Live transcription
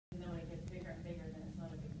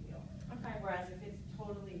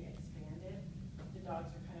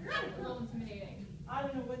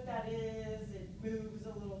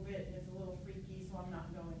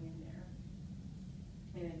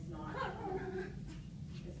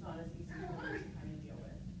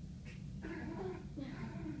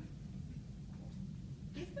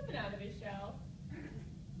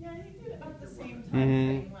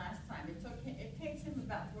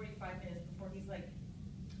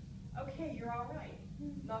Okay, you're all right.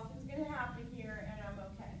 Nothing's gonna happen here, and I'm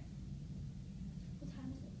okay. What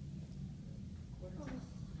time is it? Quarter Oh,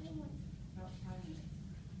 I don't want about 5 minutes.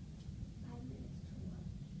 5 minutes to what?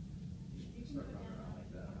 You can Start go running down around like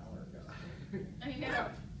that an hour ago. I know.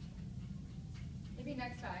 Maybe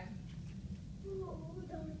next time. Oh,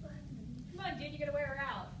 it's only 5 minutes. Come on, dude, you gotta wear her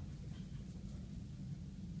out.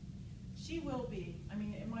 She will be. I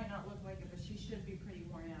mean, it might not look like it, but she should be pretty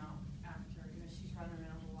worn out after. You know, she's running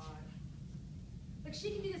around a lot. Like,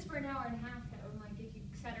 she can do this for an hour and a half, though, and like, if you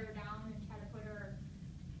set her down and try to put her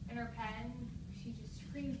in her pen, she just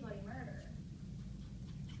screams bloody murder.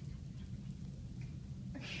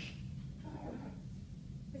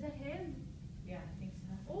 Is that him? Yeah, I think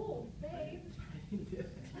so. Oh, babe. He did.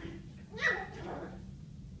 Oh, look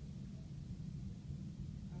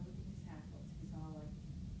at his hackles. He's all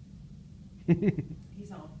like,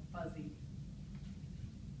 he's all fuzzy.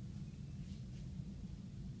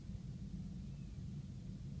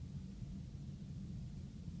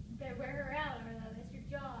 Better wear her